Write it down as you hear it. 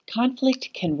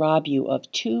Conflict can rob you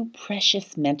of two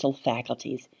precious mental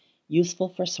faculties useful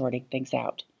for sorting things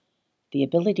out: the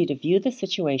ability to view the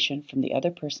situation from the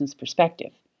other person's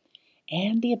perspective,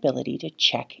 and the ability to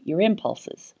check your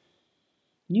impulses.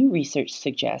 New research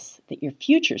suggests that your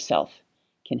future self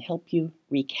can help you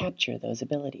recapture those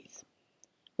abilities.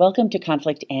 Welcome to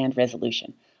Conflict and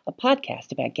Resolution, a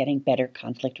podcast about getting better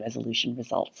conflict resolution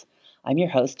results. I'm your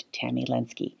host, Tammy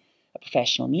Lenski, a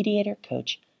professional mediator,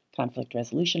 coach, conflict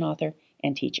resolution author,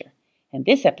 and teacher. And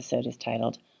this episode is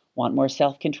titled, Want More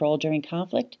Self-Control During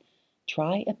Conflict?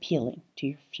 Try appealing to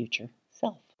your future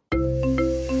self.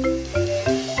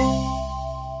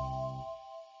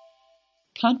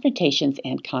 Confrontations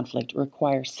and conflict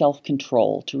require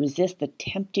self-control to resist the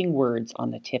tempting words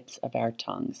on the tips of our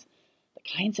tongues,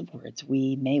 the kinds of words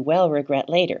we may well regret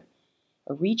later.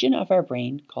 A region of our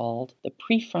brain called the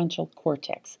prefrontal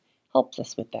cortex helps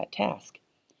us with that task.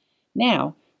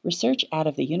 Now, research out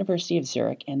of the University of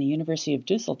Zurich and the University of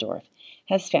Dusseldorf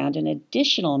has found an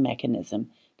additional mechanism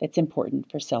that's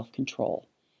important for self-control,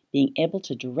 being able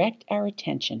to direct our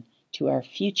attention to our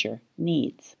future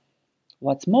needs.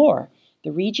 What's more,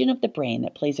 the region of the brain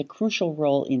that plays a crucial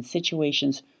role in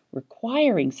situations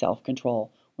requiring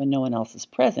self-control when no one else is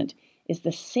present is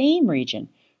the same region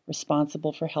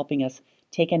responsible for helping us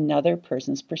take another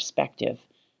person's perspective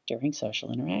during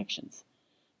social interactions.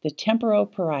 The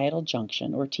temporoparietal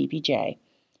junction, or TPJ,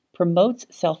 promotes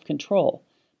self-control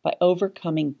by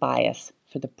overcoming bias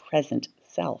for the present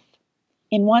self.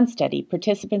 In one study,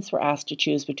 participants were asked to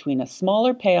choose between a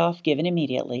smaller payoff given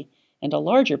immediately and a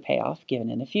larger payoff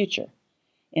given in the future.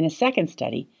 In a second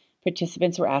study,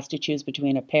 participants were asked to choose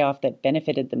between a payoff that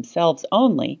benefited themselves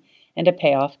only and a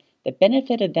payoff that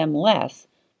benefited them less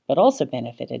but also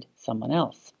benefited someone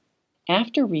else.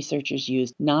 After researchers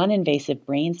used non-invasive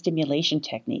brain stimulation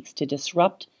techniques to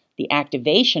disrupt the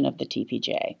activation of the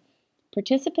TPJ,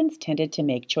 participants tended to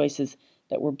make choices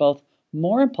that were both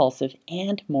more impulsive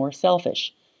and more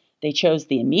selfish. They chose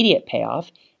the immediate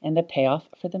payoff and the payoff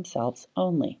for themselves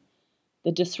only.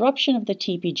 The disruption of the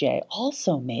TPJ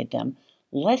also made them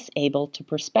less able to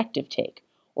perspective take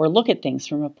or look at things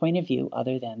from a point of view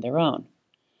other than their own.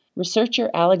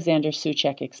 Researcher Alexander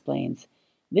Soucek explains,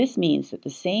 this means that the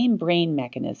same brain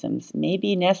mechanisms may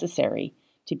be necessary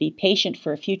to be patient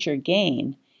for a future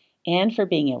gain and for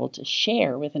being able to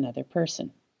share with another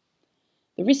person.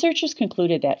 The researchers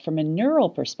concluded that from a neural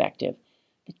perspective,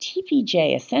 the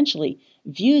TPJ essentially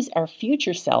views our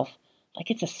future self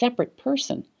like it's a separate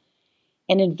person,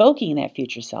 and invoking that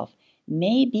future self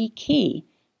may be key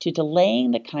to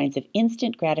delaying the kinds of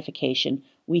instant gratification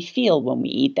we feel when we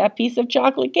eat that piece of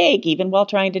chocolate cake even while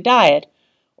trying to diet,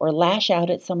 or lash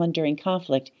out at someone during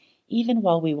conflict even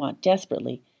while we want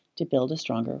desperately to build a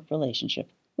stronger relationship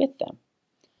with them.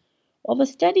 While the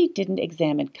study didn't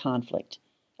examine conflict,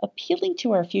 appealing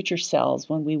to our future selves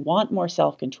when we want more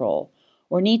self-control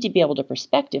or need to be able to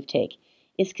perspective take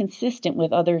is consistent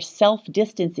with other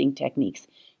self-distancing techniques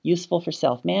useful for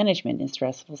self-management in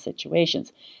stressful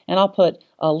situations, and I'll put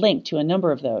a link to a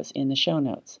number of those in the show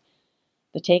notes.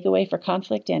 The takeaway for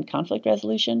conflict and conflict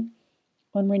resolution?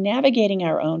 When we're navigating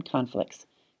our own conflicts,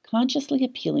 consciously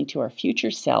appealing to our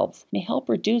future selves may help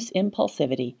reduce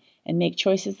impulsivity and make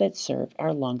choices that serve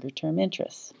our longer-term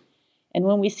interests. And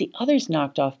when we see others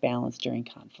knocked off balance during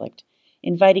conflict,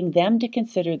 inviting them to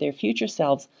consider their future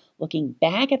selves looking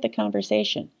back at the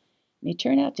conversation may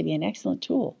turn out to be an excellent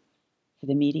tool for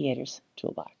the mediator's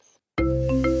toolbox.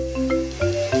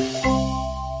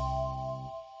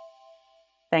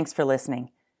 Thanks for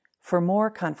listening. For more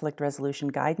conflict resolution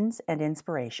guidance and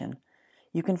inspiration,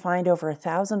 you can find over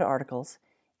 1,000 articles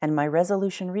and my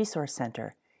Resolution Resource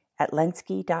Center at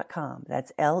lenski.com.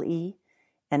 That's L-E,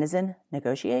 N as in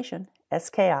negotiation,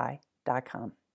 S-K-I.com.